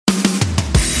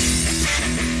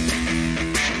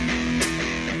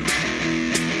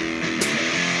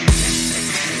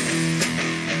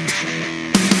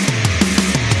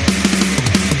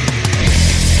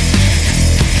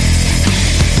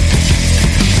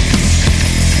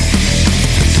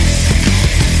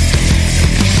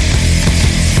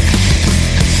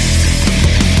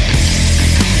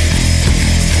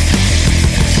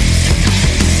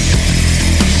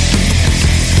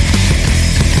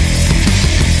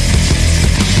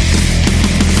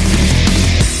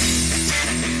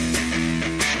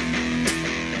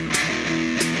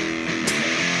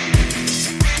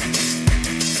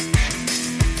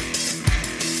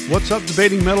What's up,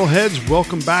 Debating Metalheads?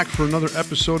 Welcome back for another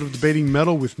episode of Debating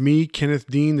Metal with me, Kenneth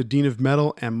Dean, the Dean of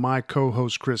Metal, and my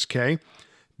co-host, Chris K.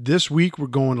 This week, we're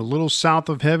going a little south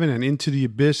of heaven and into the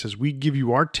abyss as we give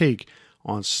you our take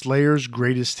on Slayer's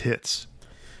greatest hits.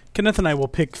 Kenneth and I will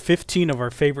pick 15 of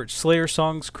our favorite Slayer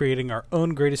songs, creating our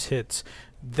own greatest hits.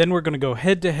 Then we're going to go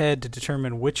head-to-head to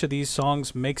determine which of these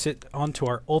songs makes it onto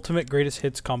our ultimate greatest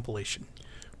hits compilation.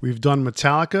 We've done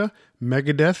Metallica,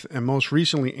 Megadeth, and most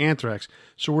recently Anthrax,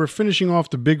 so we're finishing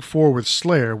off the big four with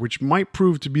Slayer, which might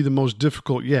prove to be the most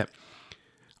difficult yet.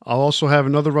 I'll also have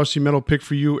another Rusty Metal pick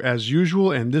for you as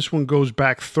usual, and this one goes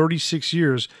back 36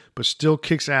 years, but still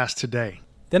kicks ass today.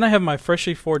 Then I have my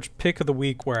freshly forged pick of the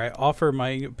week where I offer my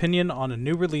opinion on a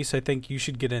new release I think you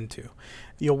should get into.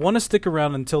 You'll want to stick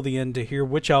around until the end to hear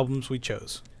which albums we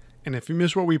chose. And if you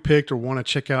missed what we picked or want to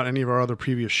check out any of our other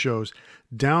previous shows,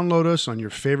 download us on your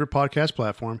favorite podcast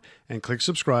platform and click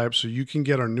subscribe so you can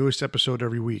get our newest episode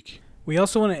every week. We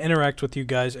also want to interact with you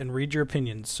guys and read your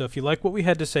opinions, so if you like what we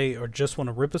had to say or just want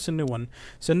to rip us a new one,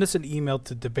 send us an email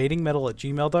to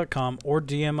debatingmetal@gmail.com or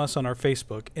DM us on our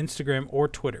Facebook, Instagram, or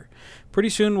Twitter. Pretty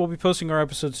soon we'll be posting our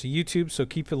episodes to YouTube, so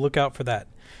keep a lookout for that.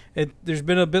 There's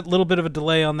been little bit of a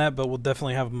delay on that, but we'll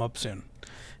definitely have them up soon.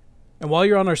 And while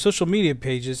you're on our social media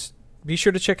pages, be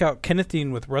sure to check out Kenneth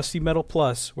Dean with Rusty Metal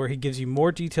Plus, where he gives you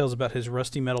more details about his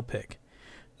Rusty Metal pick.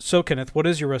 So, Kenneth, what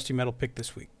is your Rusty Metal pick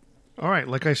this week? All right,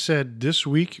 like I said, this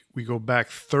week we go back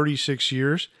 36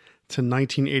 years to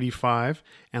 1985,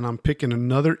 and I'm picking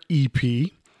another EP,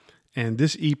 and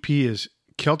this EP is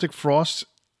Celtic Frost's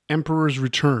Emperor's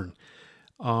Return.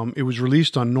 It was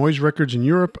released on Noise Records in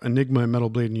Europe, Enigma and Metal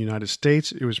Blade in the United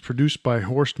States. It was produced by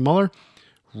Horst Muller,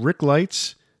 Rick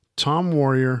Lights, Tom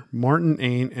Warrior, Martin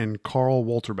Ain, and Carl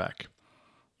Walterbach,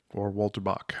 or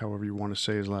Walterbach, however you want to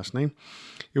say his last name.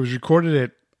 It was recorded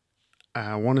at,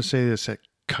 I want to say this, at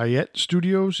Kayet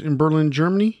Studios in Berlin,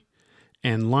 Germany,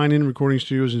 and Line-In Recording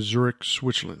Studios in Zurich,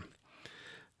 Switzerland.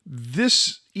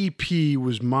 This EP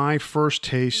was my first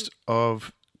taste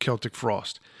of Celtic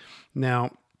Frost.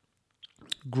 Now,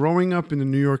 growing up in the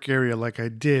New York area like I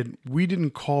did, we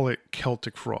didn't call it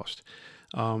Celtic Frost.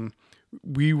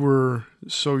 We were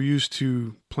so used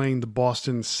to playing the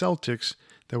Boston Celtics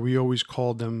that we always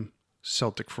called them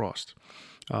Celtic Frost.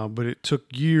 But it took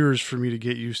years for me to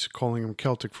get used to calling them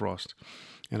Celtic Frost.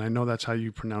 And I know that's how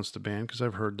you pronounce the band because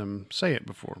I've heard them say it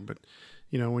before. But,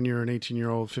 you know, when you're an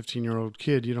 18-year-old, 15-year-old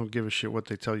kid, you don't give a shit what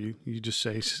they tell you. You just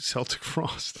say Celtic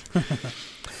Frost.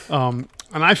 And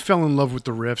I fell in love with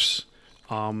the riffs.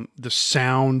 The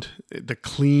sound, the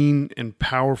clean and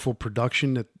powerful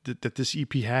production that this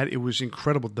EP had, it was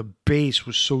incredible. The bass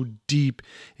was so deep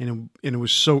and it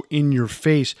was so in your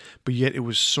face, but yet it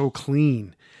was so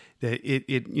clean that it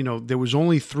there was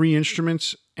only 3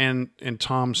 instruments and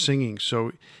Tom singing,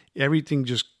 so everything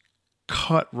just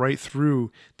cut right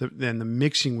through. And the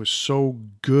mixing was so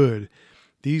good.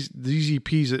 These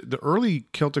EPs, the early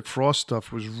Celtic Frost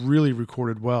stuff was really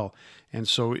recorded well. And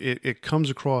so it comes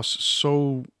across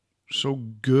so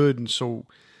good and so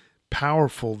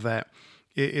powerful that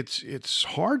it's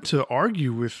hard to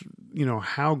argue with,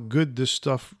 how good this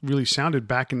stuff really sounded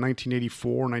back in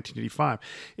 1984, 1985.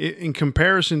 In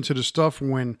comparison to the stuff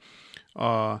when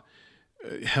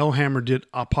Hellhammer did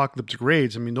Apocalyptic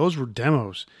Raids, I mean, those were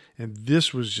demos. And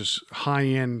this was just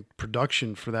high-end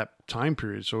production for that time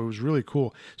period. So it was really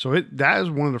cool. So that is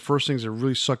one of the first things that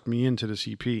really sucked me into this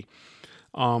EP.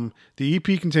 The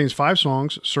EP contains 5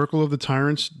 songs: Circle of the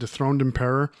Tyrants, Dethroned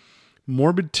Emperor,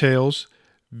 Morbid Tales,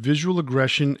 Visual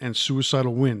Aggression, and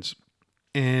Suicidal Winds.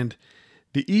 And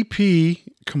the EP,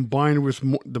 combined with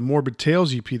the Morbid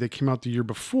Tales EP that came out the year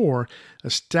before,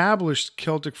 established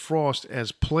Celtic Frost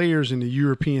as players in the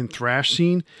European thrash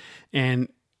scene. And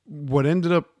what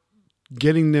ended up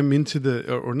getting them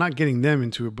into or not getting them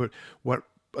into it, but what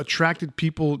attracted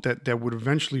people that would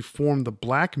eventually form the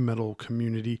black metal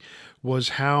community was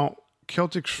how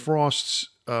Celtic Frost's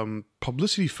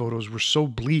publicity photos were so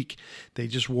bleak. They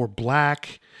just wore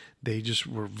black. They just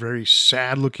were very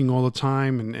sad looking all the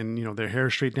time, and their hair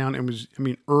straight down. It was,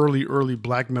 early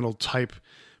black metal type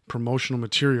promotional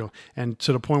material, and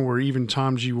to the point where even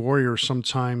Tom G. Warrior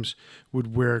sometimes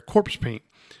would wear corpse paint.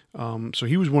 So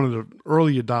he was one of the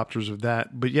early adopters of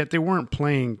that, but yet they weren't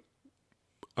playing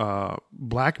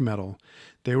black metal.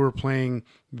 They were playing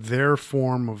their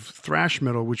form of thrash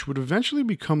metal, which would eventually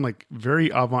become like very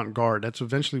avant-garde. That's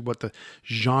eventually what the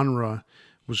genre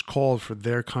was called for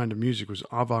their kind of music, was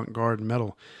avant-garde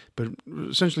metal. But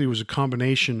essentially it was a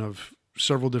combination of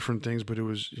several different things, but it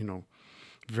was,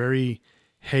 very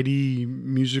heady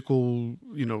musical,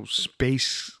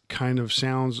 space kind of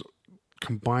sounds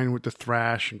combined with the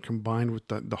thrash and combined with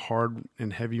the hard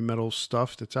and heavy metal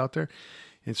stuff that's out there.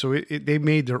 And so they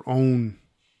made their own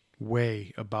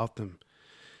way about them.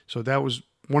 So that was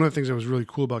one of the things that was really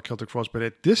cool about Celtic Frost. But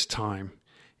at this time,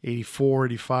 84,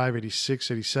 85,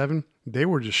 86, 87, they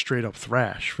were just straight up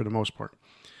thrash for the most part.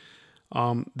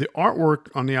 The artwork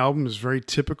on the album is very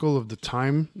typical of the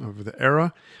time, of the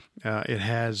era. It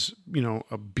has,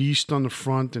 a beast on the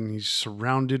front, and he's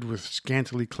surrounded with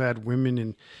scantily clad women,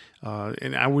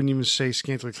 and I wouldn't even say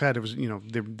scantily clad. It was,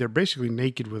 they're basically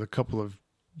naked with a couple of,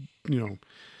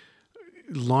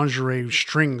 lingerie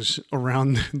strings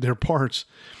around their parts.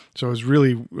 So it was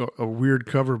really a weird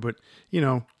cover, but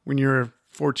when you're a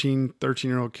 14,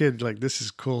 13-year-old kid, like, this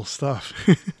is cool stuff.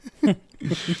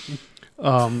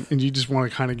 And you just want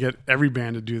to kind of get every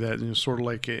band to do that, sort of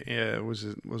like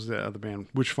was the other band,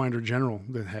 Witchfinder General,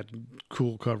 that had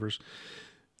cool covers.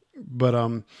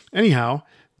 But anyhow,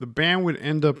 the band would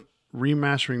end up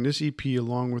remastering this EP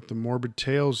along with the Morbid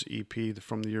Tales EP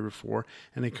from the year before,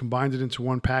 and they combined it into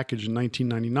one package in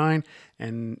 1999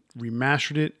 and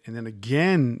remastered it, and then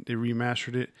again they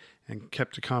remastered it and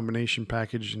kept the combination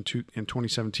package in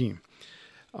 2017.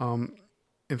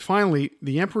 And finally,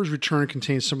 The Emperor's Return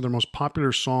contains some of their most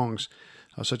popular songs,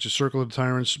 such as Circle of the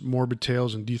Tyrants, Morbid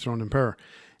Tales, and Dethroned Emperor,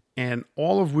 and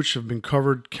all of which have been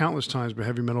covered countless times by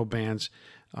heavy metal bands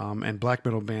and black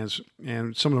metal bands.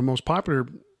 And some of the most popular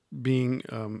being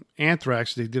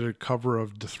Anthrax. They did a cover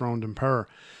of Dethroned Emperor.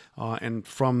 And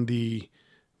from the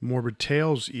Morbid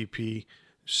Tales EP,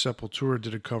 Sepultura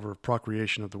did a cover of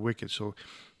Procreation of the Wicked. So,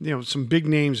 some big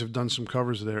names have done some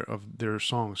covers there of their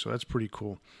songs. So that's pretty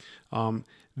cool.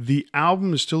 The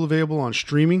album is still available on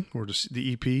streaming, or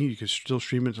the EP. You can still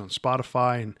stream it on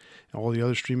Spotify and all the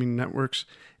other streaming networks.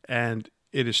 And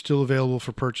it is still available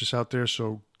for purchase out there.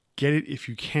 So get it if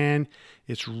you can.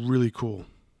 It's really cool.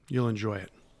 You'll enjoy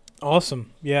it.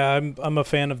 Awesome. Yeah, I'm a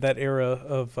fan of that era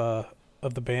of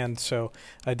the band, so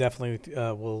I definitely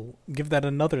will give that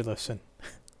another listen.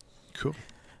 Cool.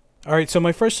 All right, so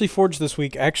my Freshly Forged this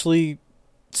week actually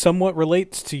somewhat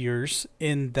relates to yours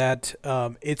in that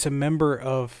it's a member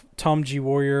of Tom G.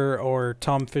 Warrior or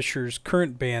Tom Fisher's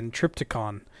current band,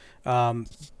 Triptychon.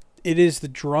 It is the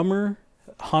drummer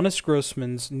Hannes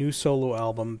Grossmann's new solo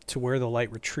album, To Where the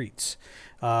Light Retreats.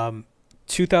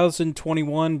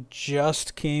 2021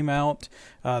 just came out.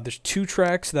 There's 2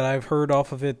 tracks that I've heard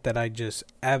off of it that I just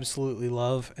absolutely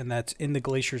love, and that's In the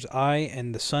Glacier's Eye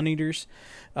and The Sun Eaters.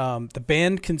 The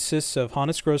band consists of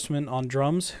Hannes Grossmann on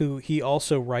drums, who he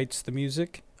also writes the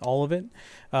music, all of it.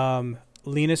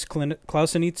 Linus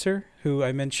Klausenitzer, who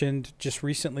I mentioned just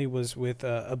recently, was with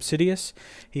Obsidious.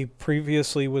 He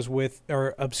previously was with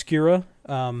Obscura.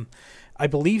 I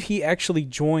believe he actually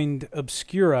joined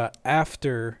Obscura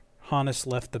after Hannes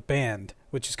left the band,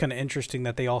 which is kind of interesting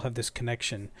that they all have this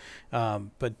connection.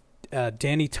 But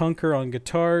Danny Tunker on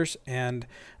guitars and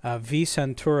V.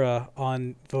 Santura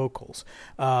on vocals.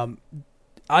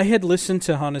 I had listened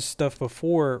to Hannes' stuff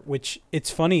before, which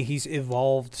it's funny, he's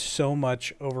evolved so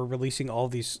much over releasing all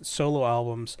these solo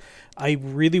albums. I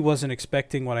really wasn't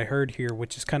expecting what I heard here,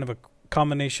 which is kind of a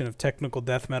combination of technical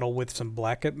death metal with some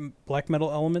black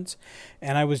metal elements,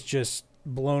 and I was just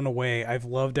blown away. I've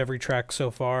loved every track so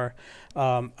far.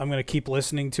 I'm going to keep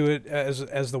listening to it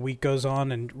as the week goes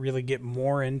on and really get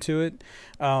more into it.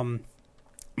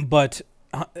 But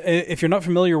if you're not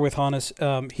familiar with Hannes,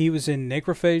 he was in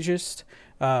Necrophagist,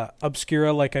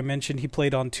 Obscura, like I mentioned. He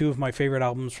played on 2 of my favorite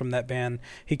albums from that band.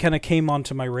 He kind of came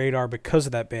onto my radar because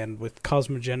of that band with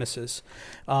Cosmogenesis.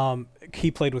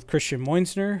 He played with Christian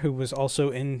Moinsner, who was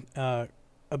also in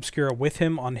Obscura with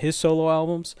him on his solo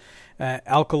albums,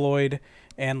 Alkaloid,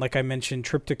 and like I mentioned,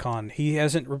 Triptychon. He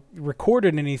hasn't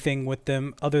recorded anything with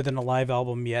them other than a live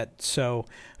album yet, so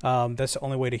that's the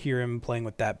only way to hear him playing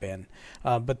with that band.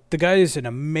 But the guy is an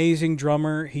amazing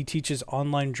drummer. He teaches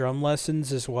online drum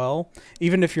lessons as well.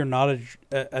 Even if you're not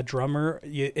a drummer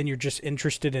and you're just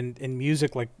interested in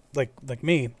music like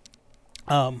me,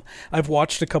 I've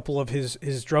watched a couple of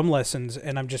his drum lessons,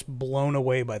 and I'm just blown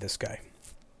away by this guy.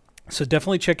 So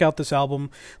definitely check out this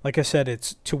album. Like I said,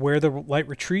 it's To Where the Light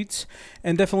Retreats,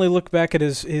 and definitely look back at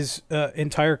his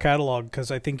entire catalog, because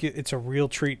I think it's a real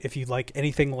treat if you like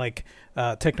anything like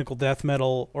technical death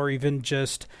metal, or even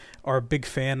just are a big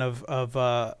fan of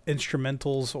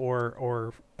instrumentals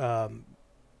or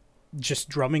just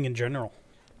drumming in general.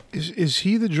 Is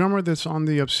he the drummer that's on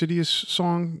the Obsidious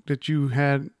song that you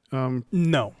had?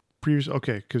 No. Previous?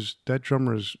 Okay, because that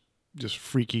drummer is just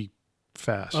freaky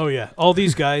fast. Oh yeah, all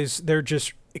these guys, they're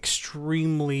just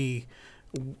extremely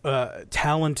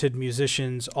talented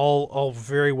musicians, all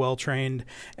very well trained,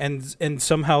 and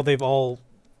somehow they've all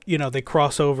they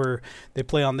cross over, they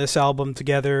play on this album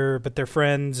together, but they're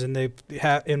friends, and they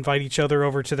invite each other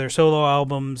over to their solo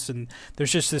albums, and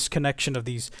there's just this connection of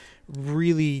these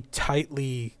really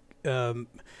tightly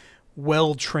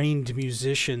well-trained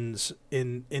musicians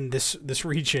in this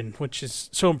region, which is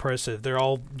so impressive. They're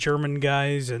all German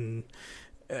guys, and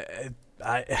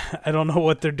I don't know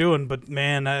what they're doing, but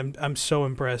man, I'm so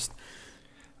impressed.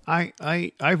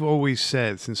 I've always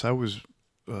said since I was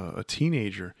a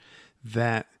teenager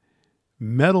that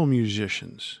metal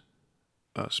musicians,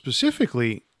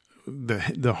 specifically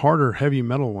the harder heavy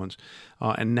metal ones,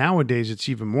 and nowadays it's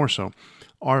even more so,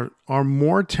 are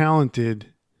more talented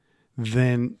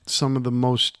than some of the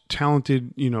most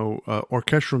talented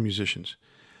orchestral musicians,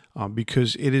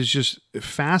 because it is just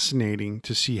fascinating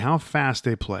to see how fast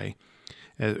they play.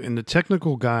 And the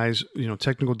technical guys,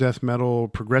 technical death metal,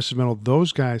 progressive metal,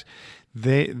 those guys,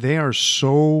 they are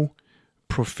so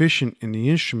proficient in the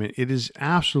instrument. It is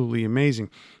absolutely amazing.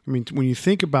 I mean, when you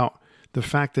think about the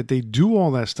fact that they do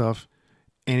all that stuff,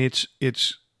 and it's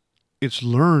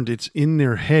learned, it's in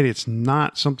their head. It's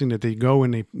not something that they go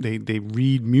and they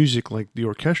read music like the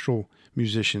orchestral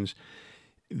musicians.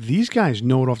 These guys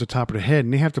know it off the top of their head,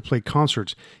 and they have to play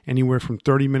concerts anywhere from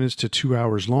 30 minutes to 2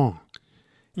 hours long.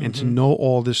 And to know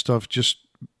all this stuff just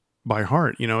by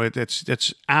heart,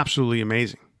 that's absolutely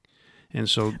amazing. And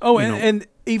so, and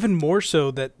even more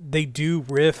so that they do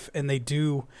riff, and they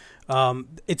do.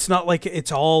 It's not like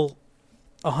it's all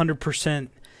 100%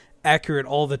 accurate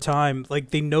all the time.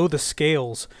 Like, they know the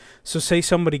scales. So say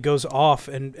somebody goes off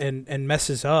and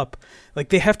messes up, like,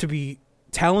 they have to be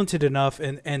talented enough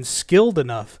and skilled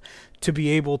enough to be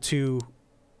able to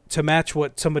match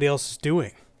what somebody else is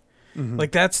doing. Mm-hmm.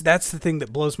 Like, that's the thing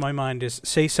that blows my mind is,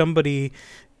 say somebody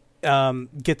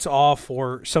gets off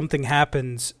or something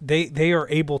happens, they are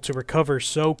able to recover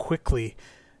so quickly,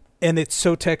 and it's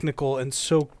so technical and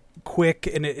so quick,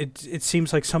 and it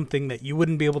seems like something that you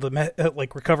wouldn't be able to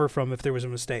recover from if there was a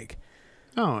mistake.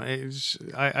 Oh,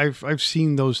 I've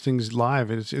seen those things live,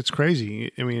 and it's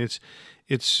crazy. I mean,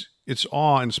 it's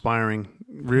awe-inspiring,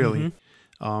 really. Mm-hmm.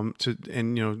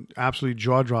 Absolutely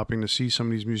jaw-dropping to see some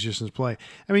of these musicians play.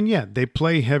 I mean, yeah, they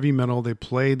play heavy metal, they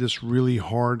play this really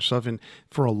hard stuff, and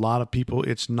for a lot of people,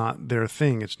 it's not their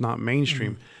thing, it's not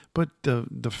mainstream. Mm-hmm. But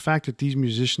the fact that these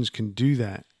musicians can do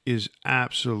that is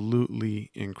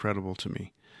absolutely incredible to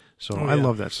me. So I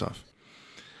love that stuff.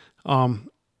 And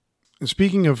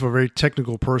speaking of a very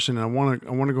technical person, I want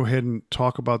to go ahead and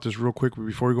talk about this real quick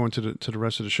before we go into the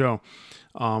rest of the show.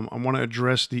 I want to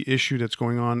address the issue that's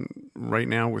going on right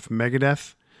now with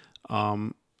Megadeth.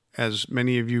 As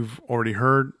many of you've already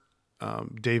heard,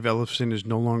 Dave Ellefson is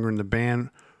no longer in the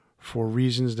band for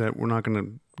reasons that we're not going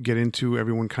to get into.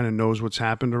 Everyone kind of knows what's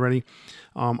happened already.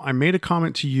 I made a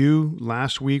comment to you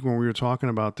last week when we were talking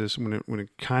about this, when it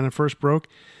kind of first broke.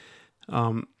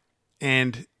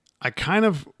 And I kind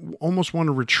of almost want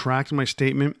to retract my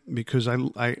statement, because I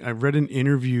read an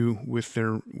interview with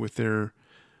their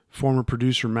former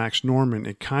producer, Max Norman.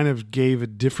 It kind of gave a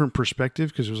different perspective,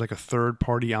 because it was like a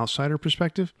third-party outsider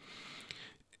perspective.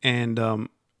 And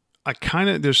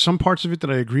there's some parts of it that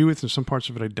I agree with and some parts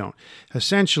of it I don't.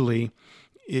 Essentially,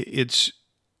 it's,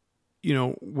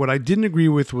 what I didn't agree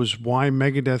with was why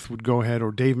Megadeth would go ahead,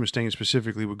 or Dave Mustaine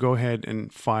specifically, would go ahead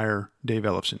and fire Dave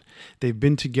Ellefson. They've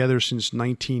been together since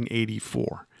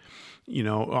 1984,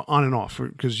 on and off,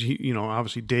 because,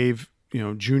 obviously Dave,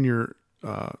 Jr.,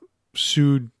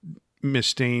 sued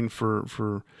Mustaine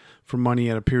for money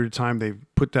at a period of time. They've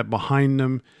put that behind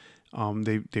them.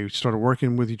 They started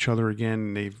working with each other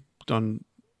again. They've done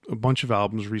a bunch of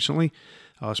albums recently,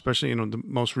 especially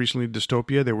most recently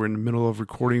Dystopia. They were in the middle of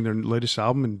recording their latest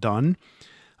album and done.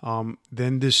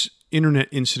 Then this internet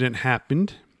incident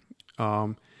happened,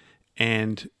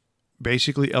 and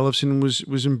basically Ellefson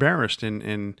was embarrassed,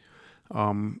 and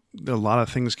a lot of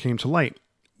things came to light.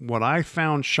 What I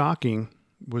found shocking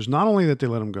was not only that they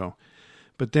let him go,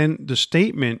 but then the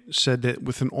statement said that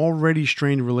with an already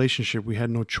strained relationship, we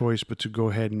had no choice but to go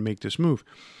ahead and make this move.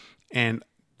 And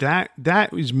that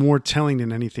is more telling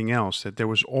than anything else, that there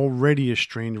was already a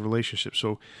strained relationship.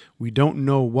 So we don't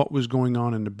know what was going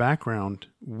on in the background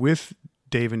with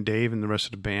Dave and the rest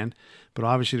of the band, but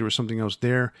obviously there was something else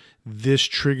there. This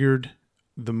triggered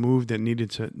the move that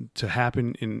needed to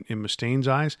happen in Mustaine's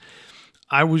eyes.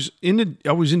 I was in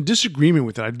disagreement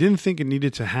with it. I didn't think it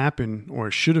needed to happen, or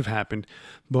it should have happened.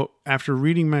 But after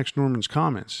reading Max Norman's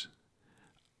comments,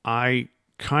 I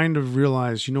kind of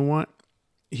realized, you know what?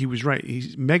 He was right.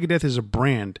 Megadeth is a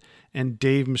brand, and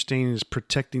Dave Mustaine is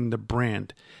protecting the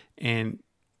brand. And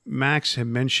Max had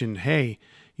mentioned, hey,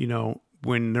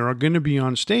 when they're going to be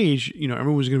on stage,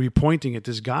 everyone's going to be pointing at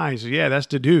this guy and say, yeah, that's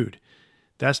the dude.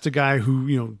 That's the guy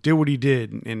who, did what he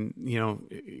did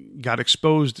and, got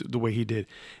exposed the way he did.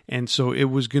 And so it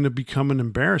was going to become an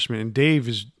embarrassment. And Dave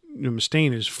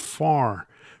Mustaine is far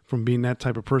from being that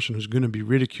type of person who's going to be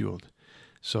ridiculed.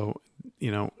 So,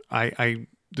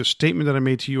 the statement that I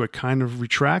made to you, I kind of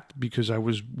retract because I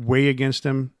was way against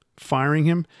them firing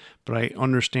him, but I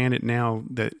understand it now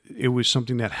that it was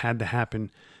something that had to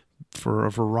happen for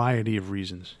a variety of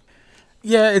reasons.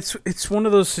 Yeah, it's one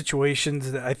of those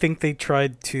situations that I think they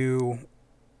tried to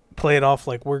play it off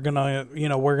like we're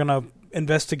gonna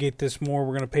investigate this more,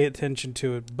 we're gonna pay attention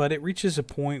to it, but it reaches a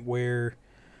point where,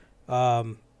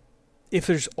 if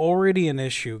there's already an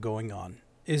issue going on,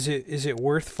 is it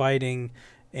worth fighting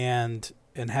and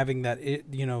having that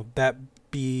that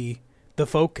be the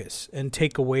focus and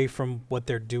take away from what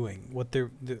they're doing, what the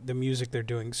music they're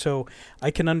doing? So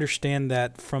I can understand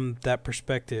that from that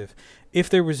perspective. If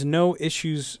there was no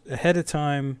issues ahead of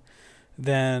time,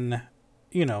 then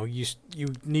you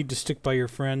need to stick by your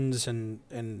friends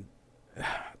and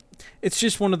it's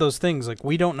just one of those things. Like,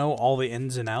 we don't know all the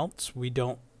ins and outs. We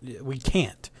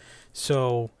can't.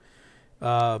 So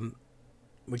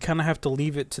we kind of have to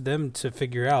leave it to them to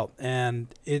figure out. And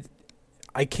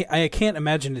I can't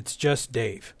imagine it's just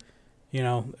Dave,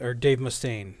 or Dave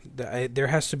Mustaine. There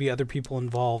has to be other people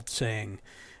involved saying,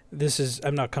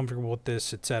 I'm not comfortable with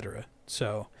this, etc.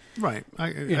 So right,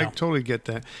 I totally get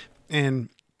that. And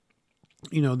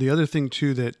the other thing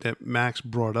too that Max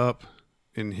brought up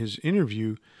in his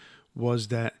interview was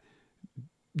that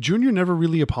Junior never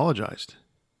really apologized.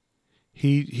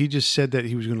 He just said that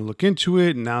he was going to look into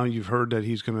it, and now you've heard that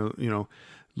he's going to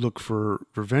look for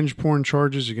revenge porn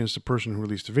charges against the person who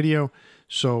released the video.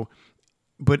 So,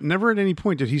 but never at any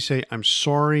point did he say, I'm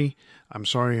sorry I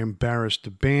embarrassed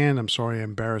the band, I'm sorry I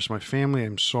embarrassed my family,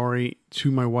 I'm sorry to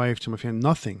my wife, to my family,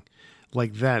 nothing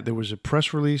like that. There was a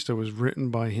press release that was written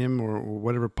by him or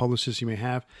whatever publicist he may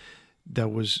have that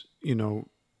was,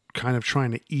 kind of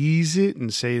trying to ease it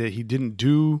and say that he didn't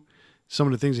do some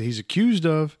of the things that he's accused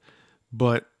of,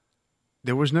 but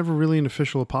there was never really an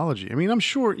official apology. I mean, I'm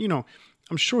sure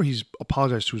he's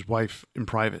apologized to his wife in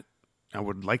private. I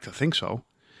would like to think so.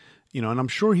 And I'm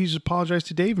sure he's apologized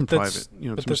to Dave in private.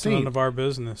 But that's none of our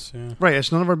business. Yeah. Right,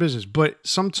 it's none of our business. But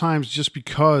sometimes just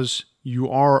because you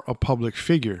are a public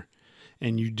figure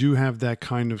and you do have that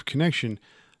kind of connection,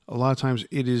 a lot of times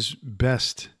it is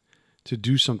best to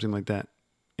do something like that.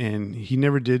 And he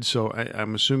never did, so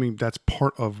I'm assuming that's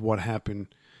part of what happened.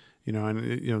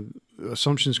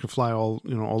 Assumptions can fly all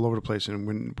over the place, and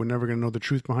we're never going to know the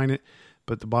truth behind it.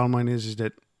 But the bottom line is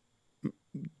that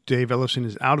Dave Ellefson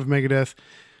is out of Megadeth.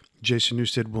 Jason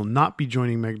Newsted will not be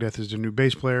joining Megadeth as their new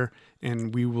bass player,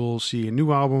 and we will see a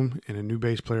new album and a new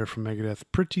bass player from Megadeth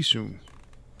pretty soon.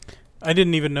 I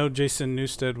didn't even know Jason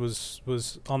Newsted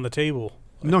was on the table.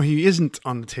 No, he isn't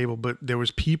on the table, but there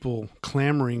was people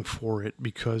clamoring for it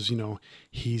because,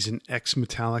 he's an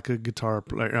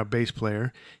ex-Metallica bass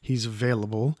player. He's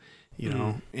available,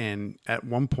 and at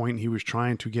one point he was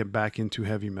trying to get back into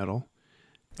heavy metal.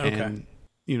 Okay. And,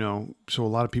 so a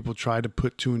lot of people tried to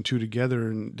put two and two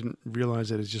together and didn't realize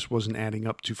that it just wasn't adding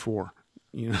up to four.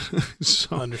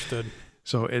 So, understood.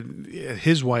 So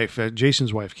his wife,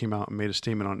 Jason's wife, came out and made a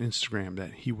statement on Instagram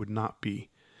that he would not be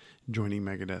joining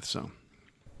Megadeth. So,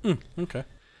 okay.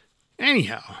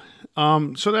 Anyhow,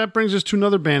 so that brings us to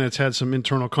another band that's had some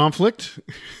internal conflict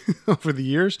over the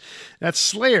years. That's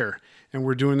Slayer, and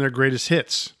we're doing their greatest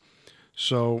hits.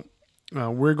 So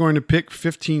we're going to pick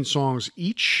 15 songs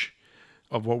each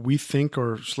of what we think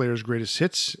are Slayer's greatest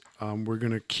hits. We're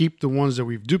going to keep the ones that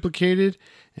we've duplicated,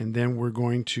 and then we're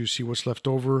going to see what's left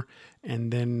over,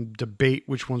 and then debate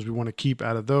which ones we want to keep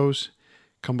out of those,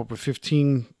 come up with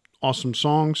 15 awesome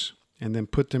songs, and then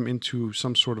put them into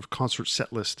some sort of concert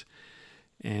set list.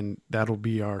 And that'll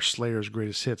be our Slayer's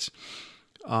greatest hits.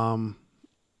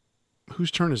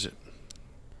 Whose turn is it?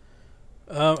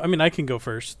 I can go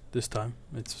first this time.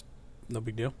 It's no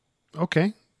big deal.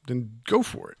 Okay, then go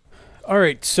for it. All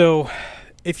right, so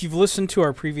if you've listened to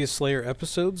our previous Slayer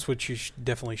episodes, which you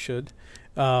definitely should,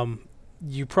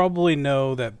 you probably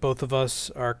know that both of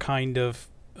us are kind of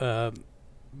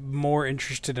more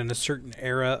interested in a certain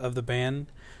era of the band.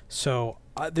 So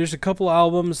there's a couple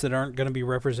albums that aren't going to be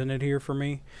represented here for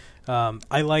me.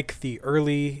 I like the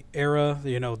early era,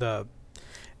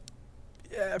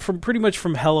 from pretty much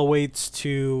from Hell Awaits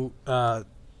to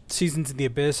Seasons in the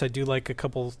Abyss. I do like a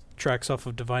couple tracks off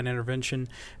of Divine Intervention,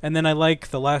 and then I like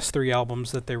the last three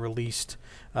albums that they released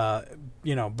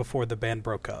before the band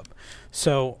broke up.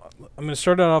 So I'm going to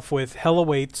start it off with Hell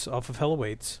Awaits, off of Hell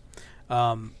Awaits.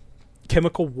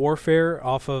 Chemical Warfare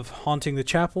off of Haunting the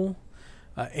Chapel,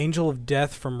 Angel of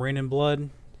Death from Rain and Blood,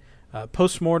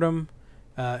 Postmortem,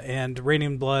 and Rain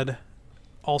and Blood,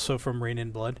 also from Rain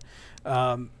and Blood,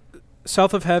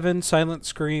 South of Heaven, Silent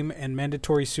Scream, and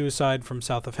Mandatory Suicide from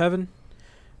South of Heaven,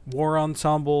 War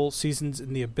Ensemble, Seasons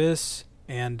in the Abyss,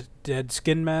 and Dead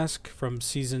Skin Mask from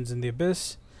Seasons in the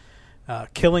Abyss,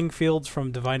 Killing Fields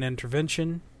from Divine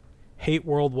Intervention, Hate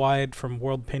Worldwide from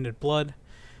World Painted Blood,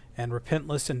 and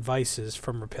Repentless and Vices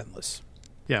from Repentless.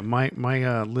 Yeah, my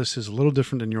list is a little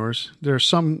different than yours. There's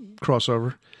some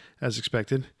crossover, as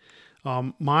expected.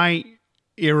 My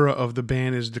era of the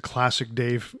band is the classic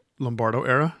Dave Lombardo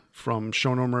era, from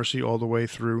Show No Mercy all the way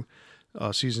through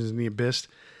Seasons in the Abyss.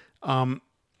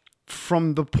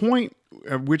 From the point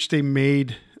at which they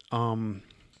made the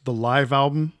live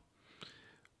album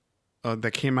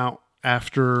that came out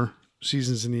after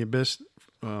Seasons in the Abyss,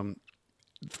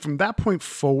 from that point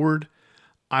forward,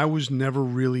 I was never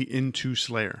really into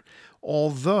Slayer.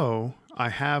 Although I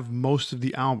have most of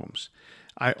the albums,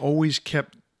 I always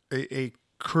kept a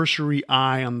cursory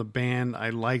eye on the band.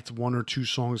 I liked one or two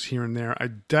songs here and there. I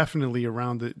definitely,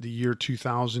 around the year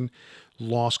 2000,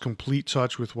 lost complete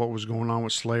touch with what was going on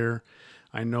with Slayer.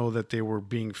 I know that they were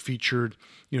being featured.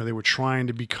 They were trying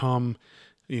to become,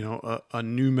 a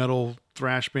new metal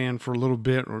thrash band for a little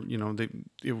bit, or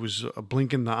it was a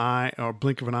blink in the eye, or a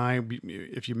blink of an eye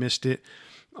if you missed it.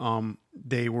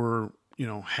 They were,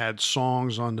 had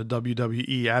songs on the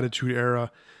WWE Attitude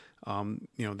Era.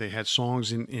 They had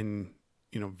songs in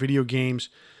video games,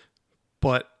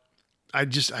 but I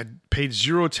paid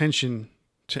zero attention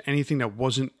to anything that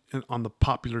wasn't on the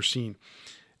popular scene.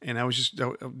 And I was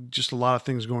just a lot of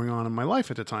things going on in my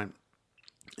life at the time.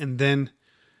 And then,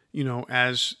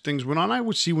 as things went on, I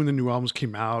would see when the new albums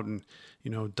came out, and,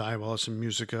 Diabolus and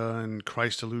Musica and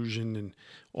Christ Illusion and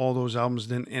all those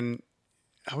albums. And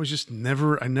I was just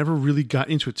I never really got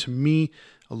into it. To me,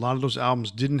 a lot of those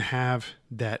albums didn't have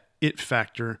that it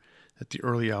factor that the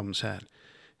early albums had.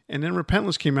 And then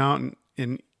Repentless came out,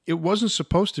 and it wasn't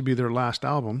supposed to be their last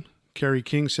album. Kerry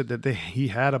King said that he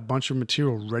had a bunch of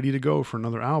material ready to go for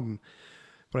another album.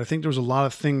 But I think there was a lot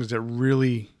of things that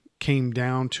really came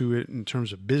down to it in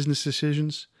terms of business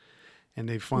decisions, and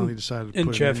they finally decided to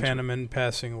put Jeff it into Hanneman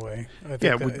passing away.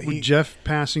 With Jeff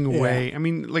passing away. Yeah. I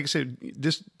mean, like I said,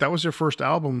 that was their first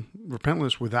album,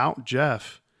 Repentless, without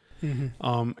Jeff.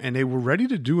 Mm-hmm. And they were ready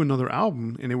to do another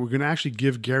album, and they were going to actually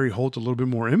give Gary Holt a little bit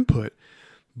more input.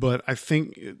 But I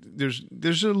think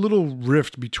there's a little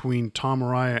rift between Tom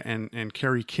Araya and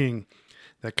Kerry King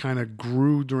that kind of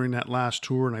grew during that last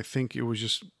tour, and I think it was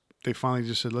just, they finally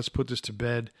just said, let's put this to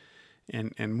bed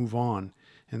and move on.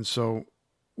 And so,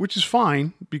 which is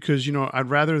fine, because, I'd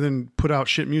rather than put out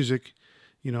shit music,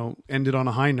 end it on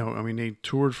a high note. I mean, they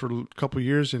toured for a couple of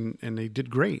years and they did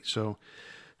great. So,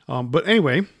 but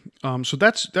anyway, so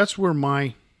that's where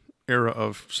my era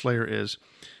of Slayer is,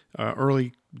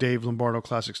 early Dave Lombardo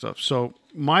classic stuff. So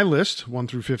my list, 1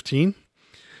 through 15,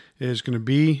 is going to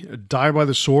be Die by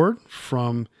the Sword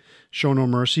from Show No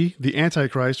Mercy, The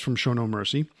Antichrist from Show No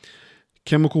Mercy,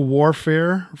 Chemical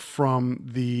Warfare from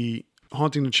the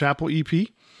Haunting the Chapel EP,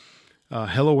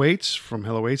 Hell Awaits from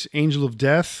Hell Awaits, Angel of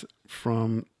Death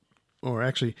and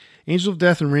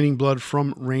Raining Blood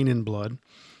from Rain and Blood,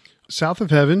 South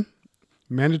of Heaven,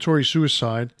 Mandatory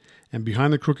Suicide, and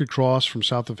Behind the Crooked Cross from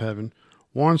South of Heaven,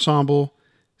 War Ensemble,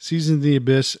 Seasons in the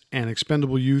Abyss, and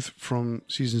Expendable Youth from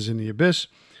Seasons in the Abyss,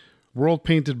 World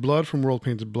Painted Blood from World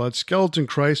Painted Blood, Skeleton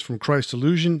Christ from Christ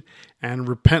Illusion, and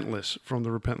Repentless from the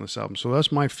Repentless album. So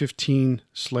that's my 15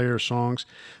 Slayer songs.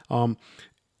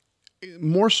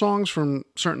 More songs from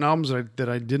certain albums that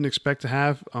I didn't expect to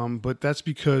have, but that's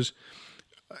because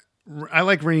I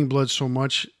like Raining Blood so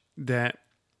much that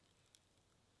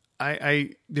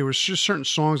there was just certain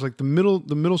songs, like the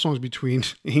middle songs between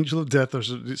Angel of Death,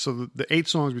 so the 8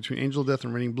 songs between Angel of Death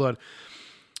and Raining Blood,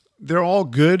 they're all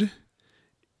good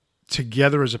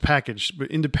together as a package, but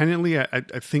independently, I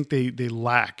think they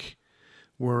lack.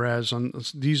 Whereas on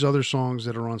these other songs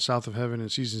that are on South of Heaven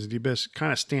and Seasons of the Abyss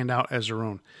kind of stand out as their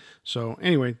own. So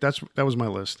anyway, that was my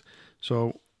list.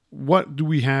 So what do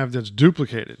we have that's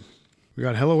duplicated? We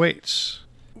got Hell Awaits.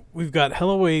 We've got Hell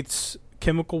Awaits,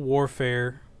 Chemical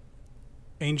Warfare,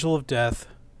 Angel of Death,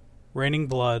 Raining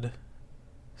Blood,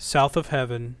 South of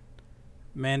Heaven,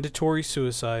 Mandatory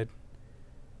Suicide,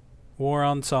 War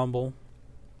Ensemble,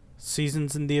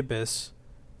 Seasons in the Abyss,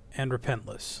 and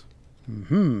Repentless.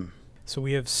 Mm-hmm. So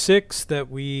we have 6 that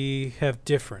we have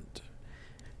different.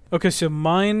 Okay, so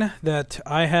mine that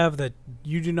I have that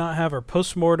you do not have are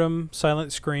Postmortem,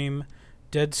 Silent Scream,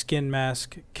 Dead Skin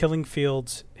Mask, Killing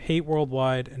Fields, Hate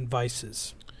Worldwide, and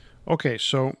Vices. Okay,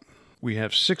 so we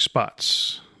have 6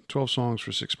 spots. 12 songs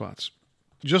for 6 spots.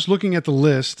 Just looking at the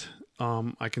list,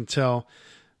 I can tell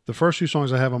the first 2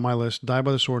 songs I have on my list, Die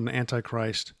by the Sword and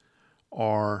Antichrist,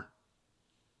 are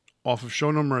off of Show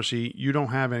No Mercy. You don't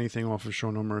have anything off of Show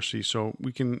No Mercy, so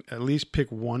we can at least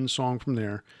pick one song from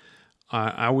there.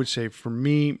 I would say for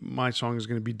me, my song is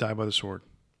going to be Die by the Sword.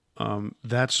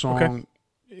 That song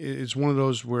is one of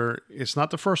those where it's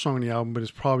not the first song on the album, but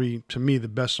it's probably, to me, the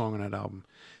best song on that album.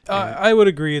 I would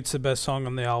agree it's the best song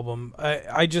on the album.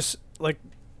 I just, like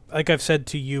I've said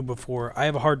to you before, I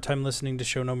have a hard time listening to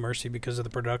Show No Mercy because of the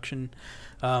production.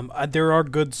 There are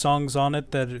good songs on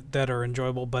it that are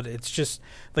enjoyable, but it's just,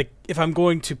 like, if I'm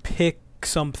going to pick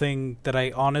something that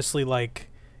I honestly like,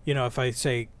 if I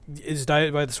say, is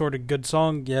Die by the Sword a good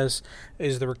song? Yes.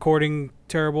 Is the recording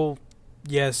terrible?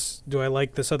 Yes. Do I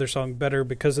like this other song better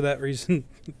because of that reason?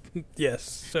 Yes.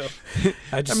 So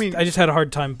I just had a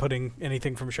hard time putting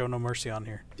anything from Show No Mercy on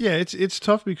here. Yeah, it's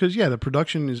tough because the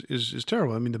production is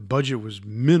terrible. I mean, the budget was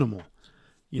minimal.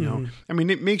 I mean,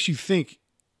 it makes you think.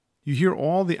 You hear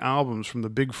all the albums from the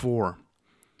Big Four,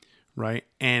 right?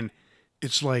 And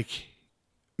it's like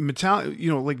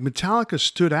Metallica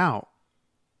stood out.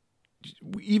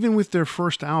 Even with their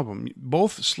first album,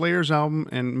 both Slayer's album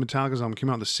and Metallica's album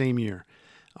came out the same year.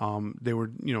 They were,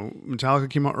 Metallica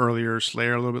came out earlier,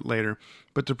 Slayer a little bit later,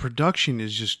 but the production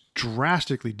is just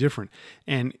drastically different.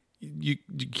 And you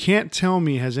can't tell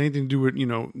me it has anything to do with,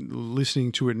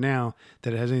 listening to it now,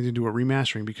 that it has anything to do with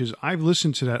remastering, because I've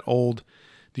listened to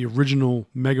the original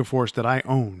Megaforce that I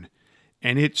own,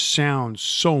 and it sounds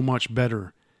so much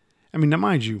better. I mean, now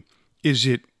mind you, is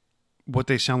it what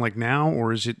they sound like now,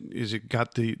 or is it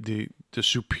got the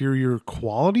superior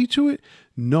quality to it?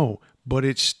 No, but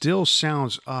it still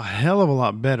sounds a hell of a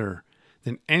lot better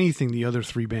than anything the other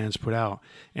 3 bands put out.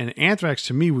 And Anthrax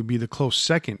to me would be the close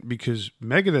second, because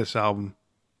Megadeth's album,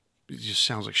 it just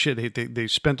sounds like shit. They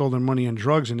spent all their money on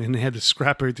drugs and then they had to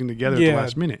scrap everything together at the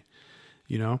last minute.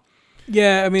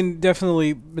 Yeah, I mean,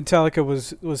 definitely Metallica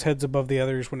was heads above the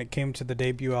others when it came to the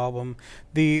debut album.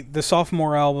 The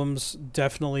sophomore album's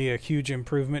definitely a huge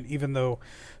improvement, even though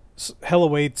Hell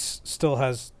Awaits still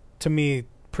has, to me,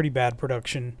 pretty bad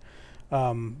production.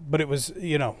 But it was,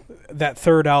 that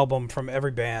third album from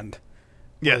every band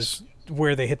was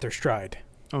where they hit their stride.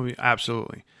 Oh, yeah,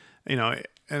 absolutely. I'm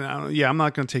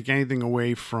not going to take anything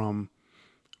away from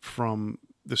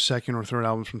the second or third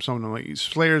albums from some of them. Like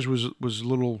Slayer's was a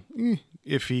little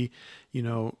iffy.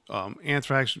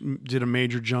 Anthrax did a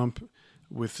major jump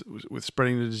with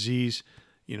spreading the disease.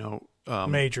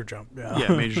 Major jump.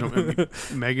 Yeah, major jump. I mean,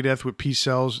 Megadeth with Peace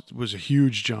Cells was a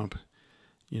huge jump.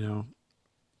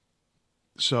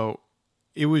 So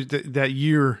it was that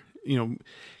year.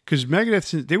 Because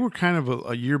Megadeth, they were kind of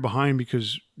a year behind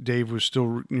because Dave was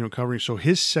still covering. So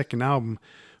his second album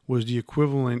was the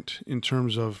equivalent in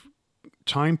terms of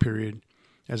time period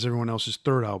as everyone else's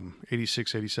third album,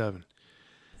 86, 87.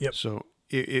 Yep. So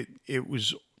it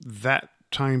was that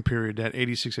time period, that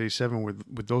 86, 87,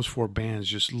 with those 4 bands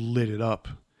just lit it up.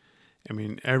 I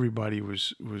mean, everybody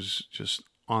was just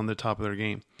on the top of their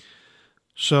game.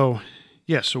 So,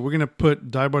 so we're going to put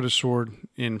Die by the Sword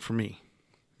in for me.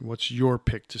 What's your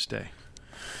pick to stay?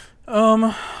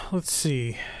 Let's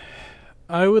see.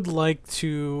 I would like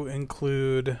to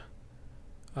include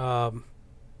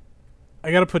I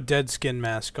got to put Dead Skin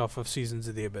Mask off of Seasons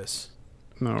of the Abyss.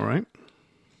 All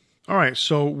right.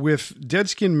 So with Dead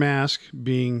Skin Mask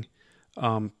being,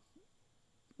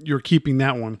 you're keeping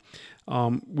that one.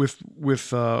 With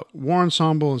War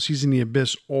Ensemble and Seasons of the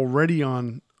Abyss already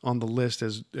on the list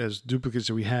as duplicates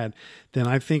that we had, then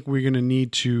I think we're going to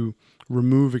need to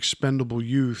remove Expendable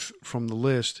Youth from the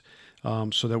list,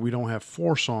 so that we don't have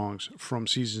 4 songs from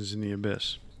Seasons in the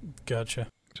Abyss. Gotcha.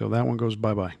 So that one goes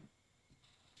bye-bye.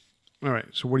 All right,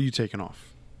 so what are you taking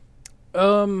off?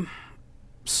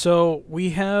 So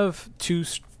we have two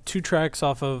tracks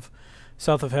off of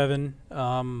South of Heaven.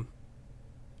 I'm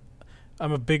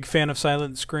a big fan of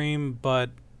Silent Scream,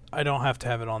 but I don't have to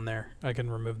have it on there. I can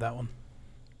remove that one.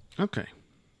 Okay.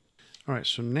 All right,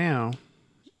 so now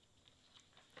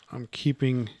I'm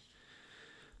keeping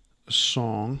a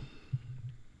song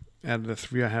out of the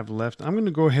 3 I have left. I'm going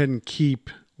to go ahead and keep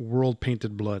World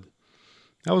Painted Blood.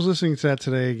 I was listening to that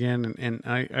today again, and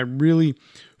I really,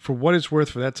 for what it's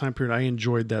worth, for that time period, I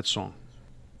enjoyed that song.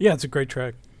 Yeah, it's a great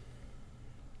track.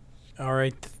 All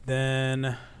right,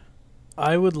 then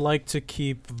I would like to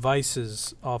keep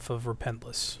Vices off of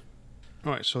Repentless.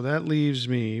 All right, so that leaves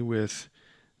me with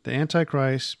The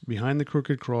Antichrist, Behind the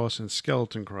Crooked Cross, and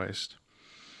Skeleton Christ.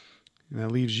 And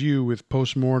that leaves you with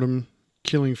Postmortem,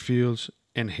 Killing Fields,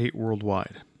 and Hate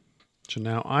Worldwide. So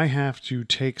now I have to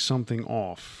take something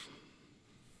off.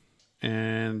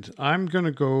 And I'm going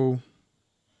to go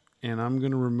and I'm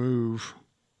going to remove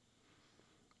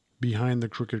Behind the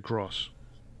Crooked Cross.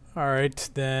 All right,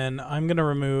 then I'm going to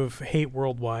remove Hate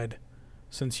Worldwide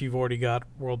since you've already got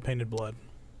World Painted Blood.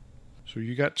 So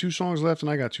you got 2 songs left and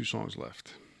I got 2 songs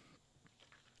left.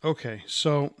 Okay,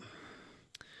 so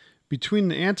between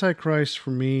the Antichrist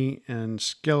for me and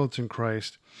Skeleton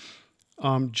Christ,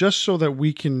 just so that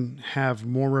we can have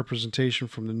more representation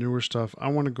from the newer stuff, I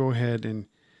want to go ahead and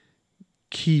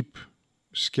keep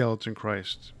Skeleton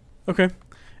Christ. Okay.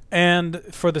 And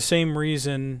for the same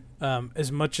reason,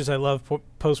 as much as I love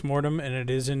Postmortem, and it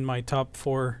is in my top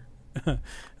 4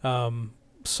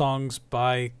 songs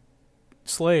by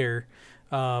Slayer,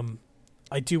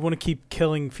 I do want to keep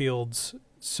Killing Fields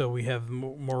so we have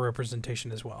more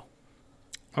representation as well.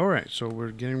 All right, so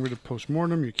we're getting rid of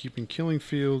Postmortem. You're keeping Killing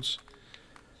Fields.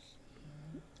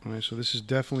 All right, so this is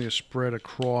definitely a spread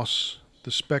across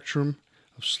the spectrum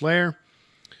of Slayer.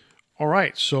 All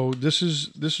right, so this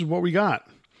is what we got.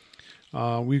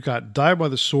 We've got Die by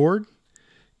the Sword,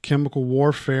 Chemical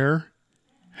Warfare,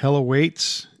 Hell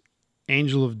Awaits,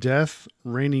 Angel of Death,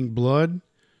 Raining Blood,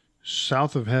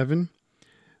 South of Heaven,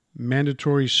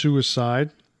 Mandatory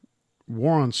Suicide,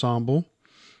 War Ensemble,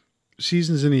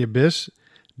 Seasons in the Abyss,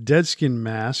 Deadskin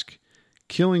Mask,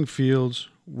 Killing Fields,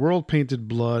 World Painted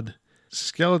Blood,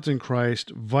 Skeleton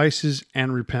Christ, Vices,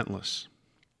 and Repentless.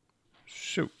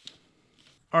 Shoot.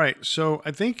 All right, so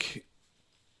I think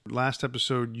last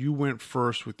episode you went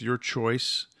first with your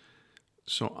choice,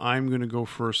 so I'm going to go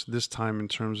first this time in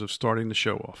terms of starting the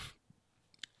show off.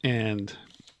 And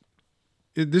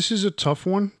this is a tough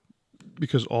one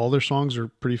because all their songs are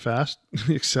pretty fast,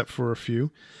 except for a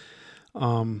few.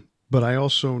 But I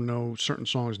also know certain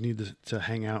songs need to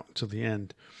hang out till the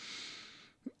end.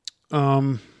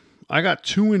 I got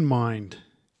 2 in mind,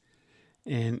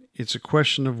 and it's a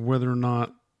question of whether or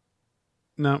not.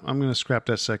 No, I'm going to scrap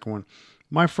that second one.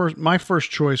 My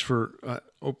first choice for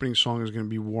opening song is going to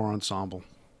be War Ensemble.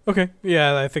 Okay,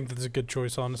 yeah, I think that's a good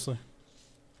choice, honestly.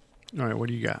 All right, what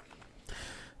do you got?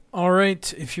 All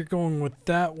right, if you're going with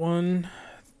that one,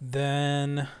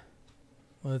 then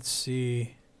let's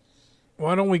see.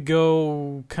 Why don't we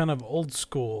go kind of old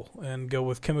school and go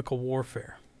with Chemical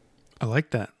Warfare? I like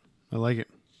that. I like it.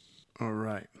 All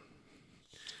right.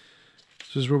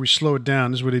 This is where we slow it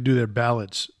down. This is where they do their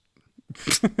ballads.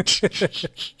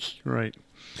 Right.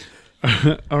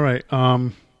 All right.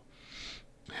 How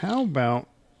about,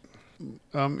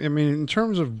 in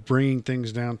terms of bringing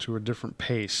things down to a different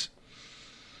pace,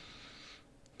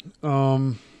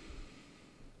 what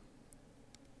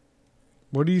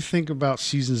do you think about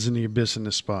Seasons in the Abyss in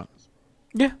this spot?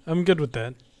 Yeah, I'm good with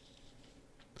that.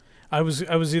 I was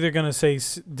either going to say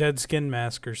Dead Skin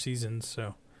Mask or Seasons,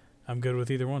 so I'm good with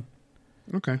either one.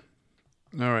 Okay.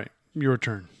 All right. Your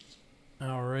turn.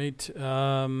 All right.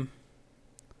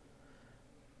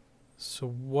 So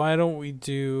why don't we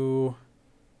do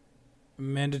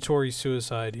Mandatory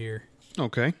Suicide here?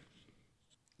 Okay.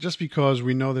 Just because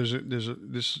we know this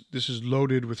is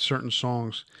loaded with certain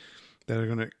songs that are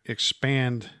going to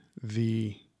expand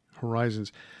the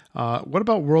horizons. What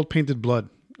about World Painted Blood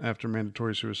after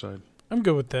Mandatory Suicide? I'm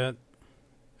good with that.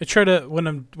 I try to when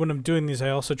I'm doing these, I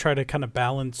also try to kind of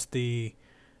balance the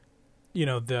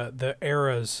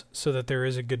eras so that there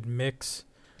is a good mix.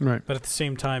 Right. But at the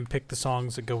same time, pick the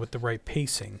songs that go with the right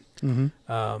pacing.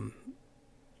 Mm-hmm.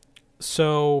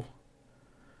 So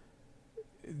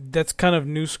that's kind of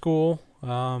new school.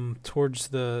 Towards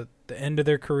the end of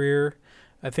their career,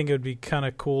 I think it would be kind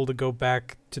of cool to go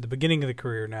back to the beginning of the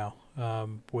career now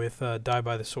with Die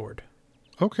by the Sword.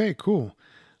 Okay, cool.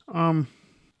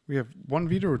 We have 1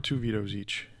 veto or 2 vetoes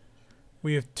each?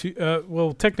 We have 2.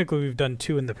 Well, technically, we've done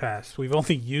 2 in the past. We've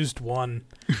only used 1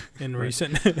 in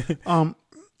recent.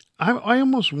 I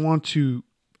almost want to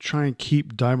try and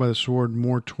keep Die by the Sword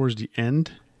more towards the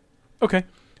end. Okay.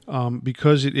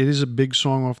 Because it is a big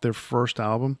song off their first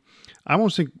album. I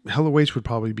almost think Hell Awaits would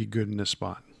probably be good in this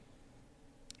spot.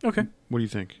 Okay. What do you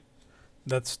think?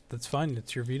 That's fine.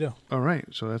 It's your veto. All right.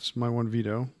 So that's my 1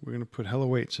 veto. We're going to put Hell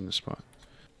Awaits in this spot.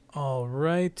 All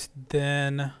right.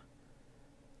 Then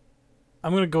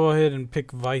I'm going to go ahead and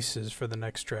pick Vices for the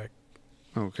next track.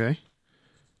 Okay.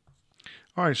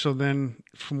 All right. So then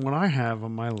from what I have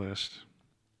on my list,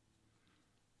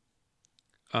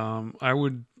 I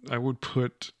would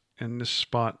put in this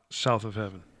spot South of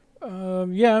Heaven.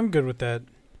 Yeah, I'm good with that.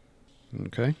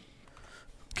 Okay.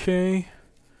 Okay.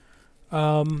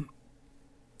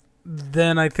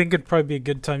 Then I think it'd probably be a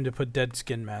good time to put Dead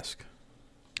Skin Mask.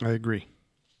 I agree.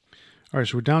 All right,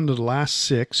 so we're down to the last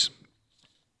 6.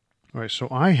 All right, so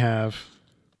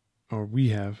we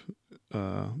have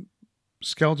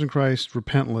Skeleton Christ,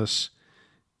 Repentless,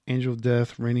 Angel of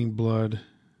Death, Raining Blood,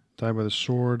 Die by the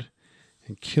Sword,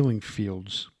 and Killing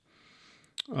Fields.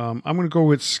 I'm going to go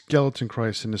with Skeleton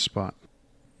Christ in this spot.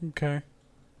 Okay.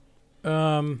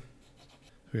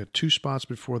 We got 2 spots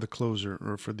before the closer,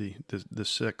 or for the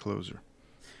set closer.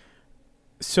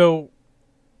 So,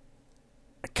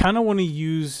 I kind of want to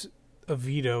use a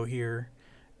veto here,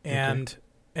 and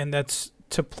that's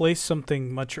to place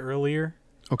something much earlier.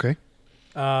 Okay.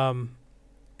 And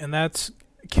that's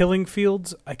Killing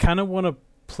Fields. I kind of want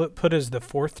to put as the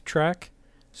 4th track,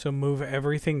 so move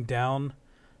everything down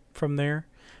from there.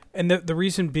 And the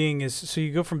reason being is, so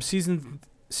you go from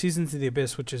Seasons of the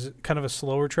Abyss, which is kind of a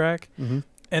slower track,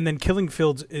 and then Killing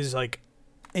Fields is like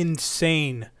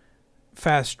insane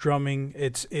fast drumming.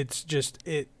 It's just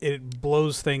it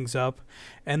blows things up.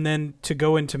 And then to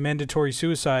go into Mandatory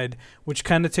Suicide, which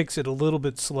kind of takes it a little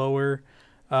bit slower,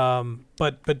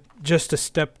 but just a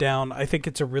step down. I think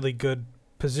it's a really good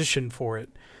position for it.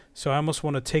 So I almost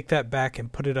want to take that back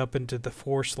and put it up into the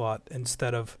 4 slot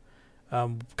instead of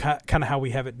kind of how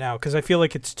we have it now, because I feel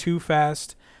like it's too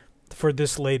fast for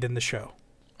this late in the show.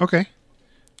 Okay,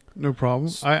 no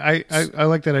problem. I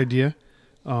like that idea.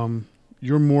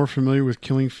 You're more familiar with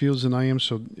Killing Fields than I am,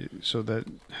 so that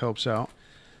helps out.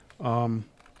 And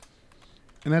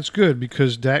that's good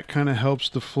because that kind of helps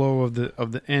the flow of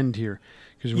the end here.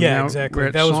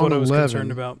 Exactly. That was what I was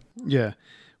concerned about. Yeah,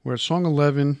 we're at song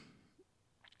 11,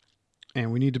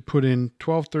 and we need to put in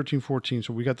 12, 13, 14.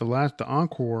 So we got the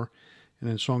encore, and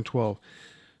then song 12.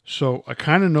 So I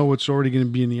kind of know what's already going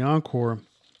to be in the encore.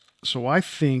 So I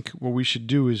think what we should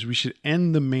do is we should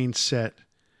end the main set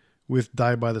with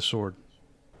Die by the Sword.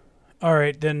 All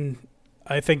right, then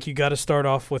I think you got to start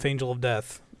off with Angel of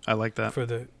Death. I like that.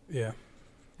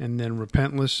 And then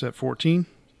Repentless at 14.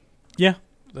 Yeah,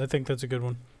 I think that's a good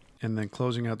one. And then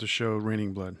closing out the show,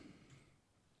 Raining Blood.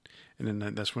 And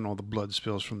then that's when all the blood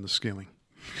spills from the skilling.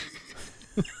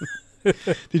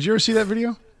 Did you ever see that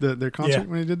video? Their concert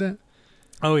when they did that?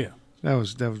 Oh yeah. That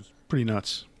was pretty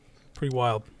nuts. Pretty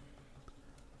wild.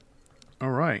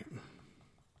 All right.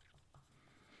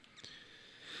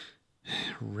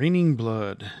 Raining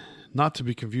Blood. Not to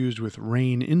be confused with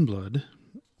Rain in Blood,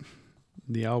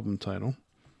 the album title.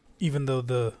 Even though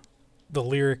the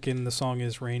lyric in the song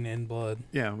is Rain in Blood.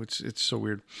 Yeah, it's so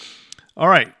weird. All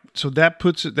right. So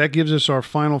that gives us our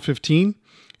final 15.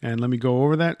 And let me go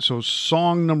over that. So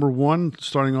song number 1,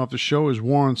 starting off the show, is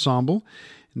War Ensemble.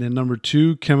 And then number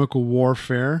 2, Chemical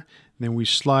Warfare. And then we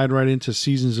slide right into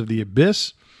Seasons of the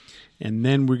Abyss. And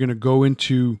then we're going to go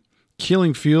into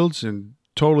Killing Fields and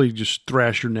totally just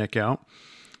thrash your neck out.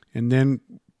 And then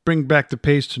bring back the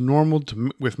pace to normal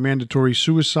with Mandatory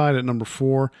Suicide at number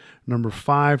 4. At number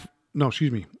 5.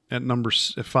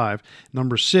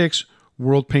 Number 6,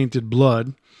 World Painted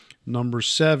Blood. Number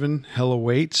 7, Hell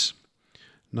Awaits.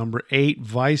 Number 8,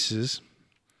 Vices.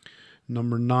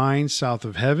 Number 9, South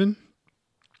of Heaven.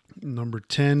 Number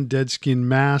 10, Dead Skin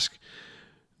Mask.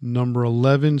 Number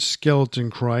 11, Skeleton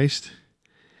Christ.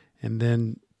 And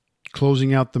then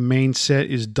closing out the main set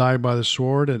is Die by the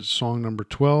Sword at song number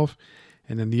 12.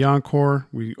 And then the encore,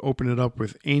 we open it up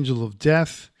with Angel of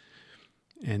Death.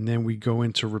 And then we go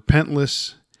into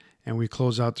Repentless. And we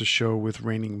close out the show with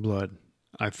Raining Blood.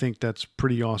 I think that's a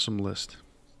pretty awesome list.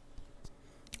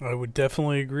 I would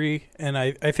definitely agree. And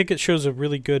I think it shows a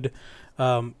really good,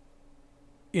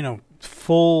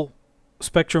 full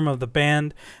spectrum of the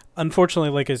band.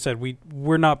 Unfortunately, like I said,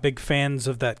 we're not big fans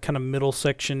of that kind of middle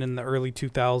section in the early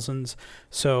 2000s.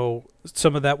 So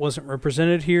some of that wasn't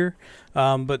represented here.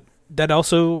 But that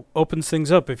also opens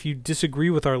things up. If you disagree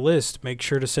with our list, make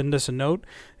sure to send us a note.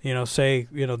 Say,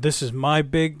 this is my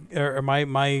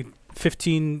my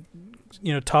 15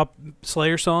 top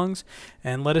Slayer songs,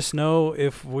 and let us know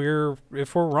if we're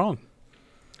wrong.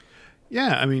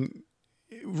 Yeah, I mean,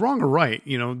 wrong or right,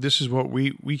 this is what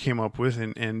we came up with,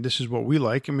 and this is what we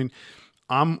like. I mean,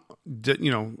 I'm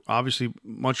obviously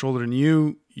much older than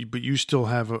you, but you still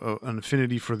have an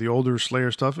affinity for the older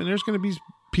Slayer stuff, and there's going to be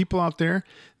people out there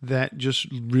that just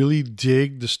really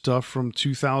dig the stuff from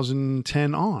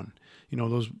 2010 on,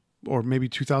 those, or maybe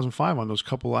 2005 on, those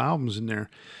couple albums in there.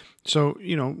 So,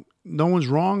 no one's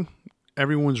wrong.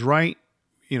 Everyone's right.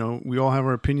 We all have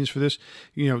our opinions for this.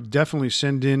 Definitely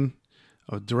send in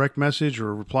a direct message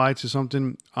or a reply to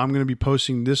something. I'm going to be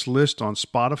posting this list on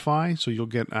Spotify, so you'll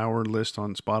get our list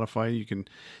on Spotify. You can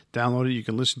download it. You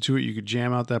can listen to it. You can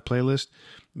jam out that playlist.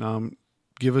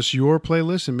 Give us your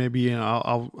playlist, and maybe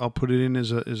I'll put it in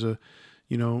as a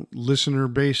listener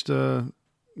based what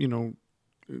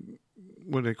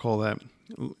do they call that?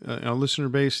 A listener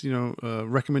based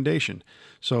recommendation.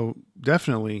 So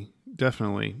definitely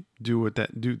definitely do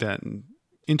that and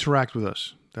interact with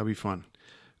us. That'd be fun.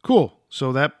 Cool.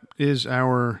 So that is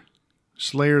our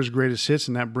Slayer's greatest hits,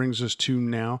 and that brings us to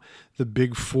now the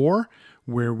Big Four,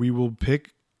 where we will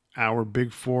pick our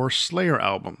Big Four Slayer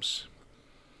albums.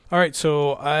 All right,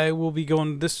 so I will be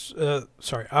going first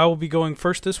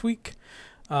this week.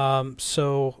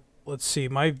 So let's see.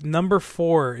 My number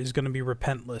 4 is going to be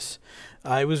Repentless.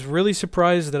 I was really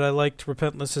surprised that I liked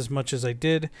Repentless as much as I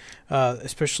did,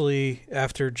 especially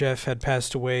after Jeff had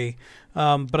passed away.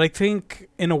 But I think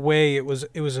in a way it was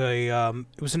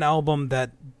an album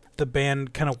that the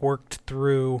band kind of worked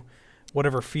through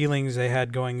whatever feelings they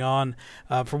had going on.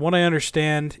 From what I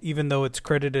understand, even though it's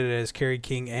credited as Kerry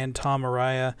King and Tom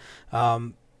Araya,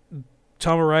 Tom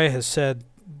Araya has said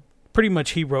pretty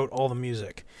much he wrote all the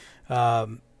music,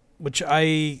 which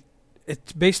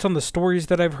it's based on the stories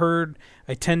that I've heard.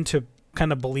 I tend to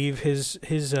kind of believe his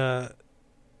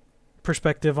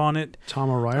perspective on it. Tom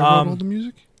Araya wrote all the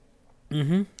music?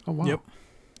 Mm-hmm. Oh, wow. Yep.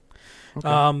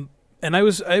 Okay. And I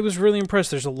was really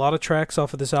impressed. There's a lot of tracks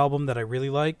off of this album that I really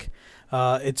like.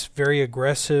 It's very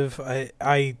aggressive.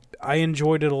 I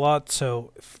enjoyed it a lot.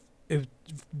 So,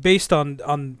 based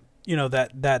on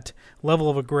that level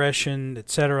of aggression,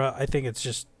 etc., I think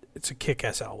it's a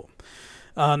kick-ass album.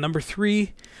 Number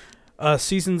 3,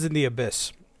 Seasons in the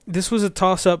Abyss. This was a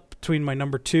toss-up between my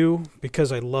number 2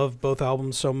 because I love both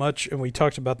albums so much, and we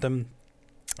talked about them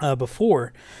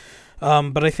before.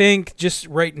 But I think just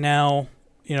right now,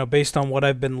 based on what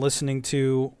I've been listening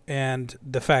to and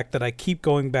the fact that I keep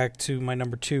going back to my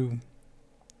number 2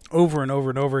 over and over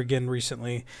and over again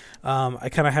recently, I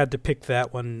kind of had to pick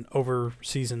that one over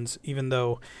Seasons, even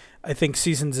though I think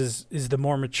Seasons is the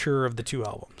more mature of the two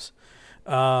albums.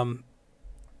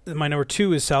 My number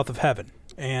 2 is South of Heaven.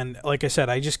 And like I said,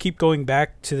 I just keep going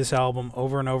back to this album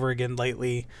over and over again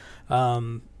lately.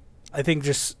 I think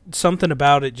just something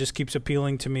about it just keeps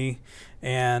appealing to me.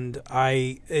 And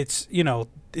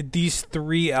these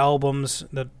 3 albums,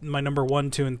 my number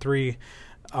 1, 2, and 3,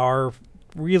 are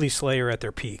really Slayer at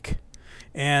their peak.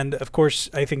 And of course,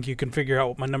 I think you can figure out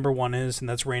what my number 1 is, and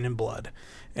that's Rain and Blood.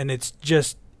 And it's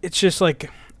just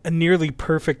like a nearly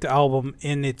perfect album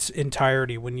in its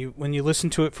entirety. When you listen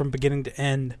to it from beginning to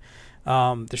end,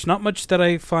 there's not much that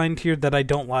I find here that I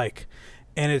don't like.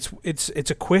 And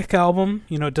it's a quick album.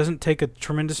 It doesn't take a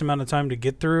tremendous amount of time to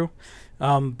get through,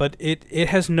 but it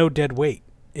has no dead weight.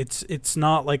 It's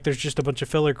not like there's just a bunch of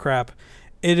filler crap.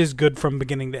 It is good from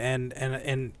beginning to end,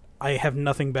 and I have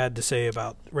nothing bad to say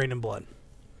about Rain and Blood.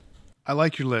 I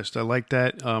like your list. I like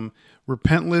that.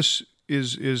 Repentless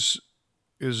is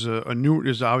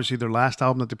obviously their last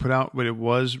album that they put out, but it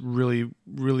was really,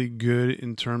 really good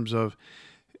in terms of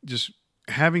just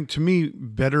having, to me,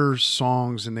 better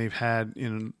songs than they've had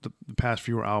in the past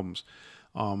few albums.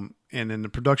 And then the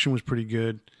production was pretty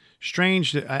good.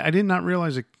 Strange that I did not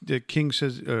realize that King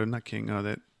says,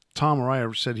 that Tom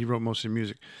Araya said he wrote most of the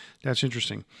music. That's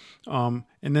interesting. And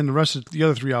then the rest of the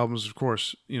other 3 albums, of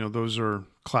course, those are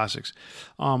classics.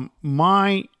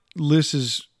 My list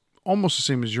is almost the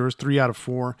same as yours, 3 out of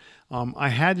 4. I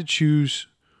had to choose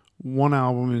one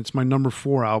album, and it's my number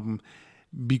 4 album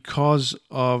because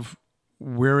of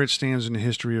where it stands in the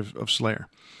history of Slayer.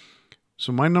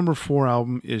 So my number 4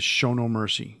 album is Show No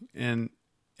Mercy. And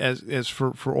as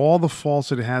for all the faults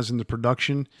that it has in the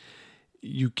production,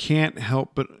 you can't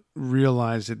help but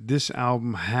realize that this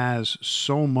album has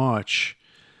so much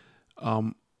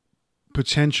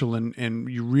potential, and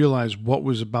you realize what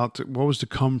was to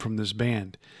come from this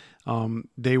band.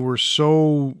 They were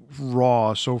so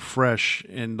raw, so fresh,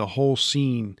 and the whole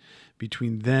scene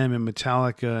between them and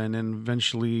Metallica, and then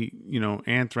eventually,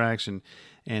 Anthrax and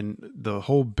the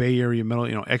whole Bay Area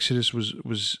metal, Exodus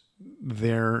was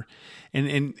there,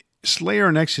 and Slayer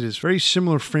and Exodus, very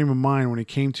similar frame of mind when it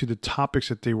came to the topics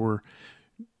that they were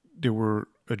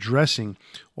addressing,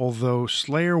 although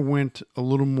Slayer went a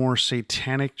little more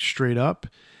satanic straight up,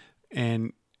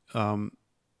 and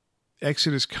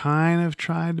Exodus kind of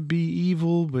tried to be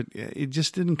evil, but it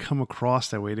just didn't come across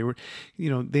that way.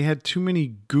 They had too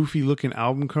many goofy looking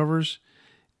album covers,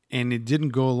 and it didn't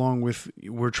go along with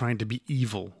we're trying to be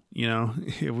evil.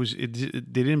 They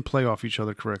didn't play off each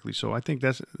other correctly. So I think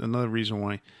that's another reason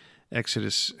why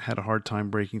Exodus had a hard time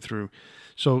breaking through.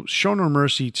 So Show No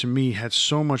Mercy to me had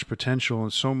so much potential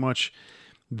and so much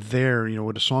there,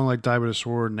 with a song like Die by the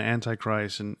Sword and the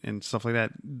Antichrist and stuff like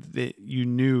that you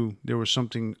knew there was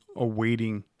something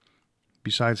awaiting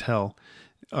besides hell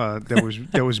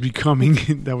that was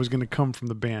becoming that was going to come from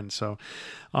the band. So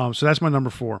that's my number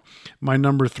 4. My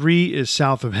number 3 is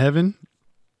South of Heaven.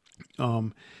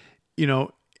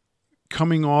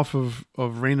 coming off of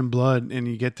Rain and Blood, and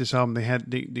you get this album.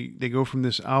 They go from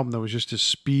this album that was just a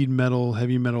speed metal,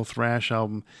 heavy metal thrash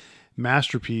album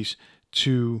masterpiece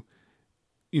to,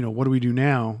 what do we do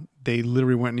now? They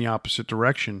literally went in the opposite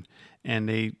direction, and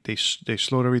they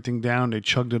slowed everything down. They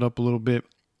chugged it up a little bit.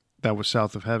 That was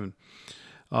South of Heaven.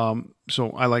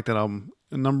 So I like that album.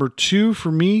 Number 2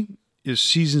 for me is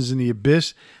Seasons in the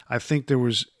Abyss. I think there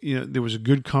was a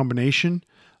good combination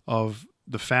of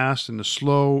the fast and the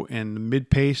slow and the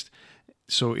mid-paced.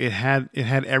 So it had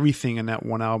everything in that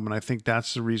one album, and I think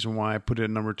that's the reason why I put it at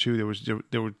number 2.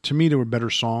 There were better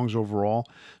songs overall,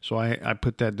 so I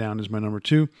put that down as my number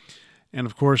 2. And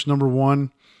of course, number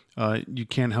 1, you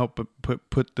can't help but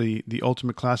put the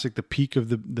ultimate classic, the peak of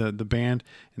the band,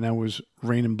 and that was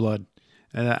Rain and Blood.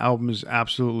 And that album is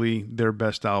absolutely their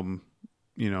best album,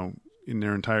 in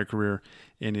their entire career,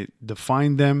 and it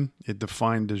defined them. It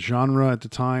defined the genre at the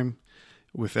time,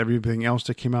 with everything else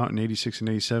that came out in 86 and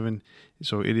 87.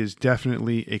 So it is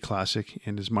definitely a classic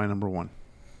and is my number 1.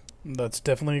 That's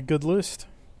definitely a good list.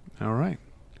 All right.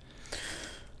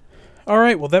 All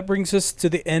right, well, that brings us to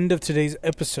the end of today's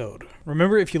episode.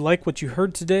 Remember, if you like what you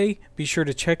heard today, be sure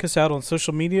to check us out on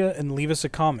social media and leave us a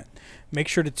comment. Make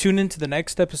sure to tune in to the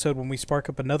next episode when we spark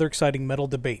up another exciting metal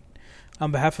debate.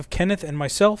 On behalf of Kenneth and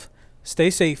myself, stay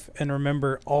safe, and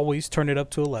remember, always turn it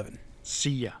up to 11. See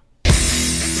ya.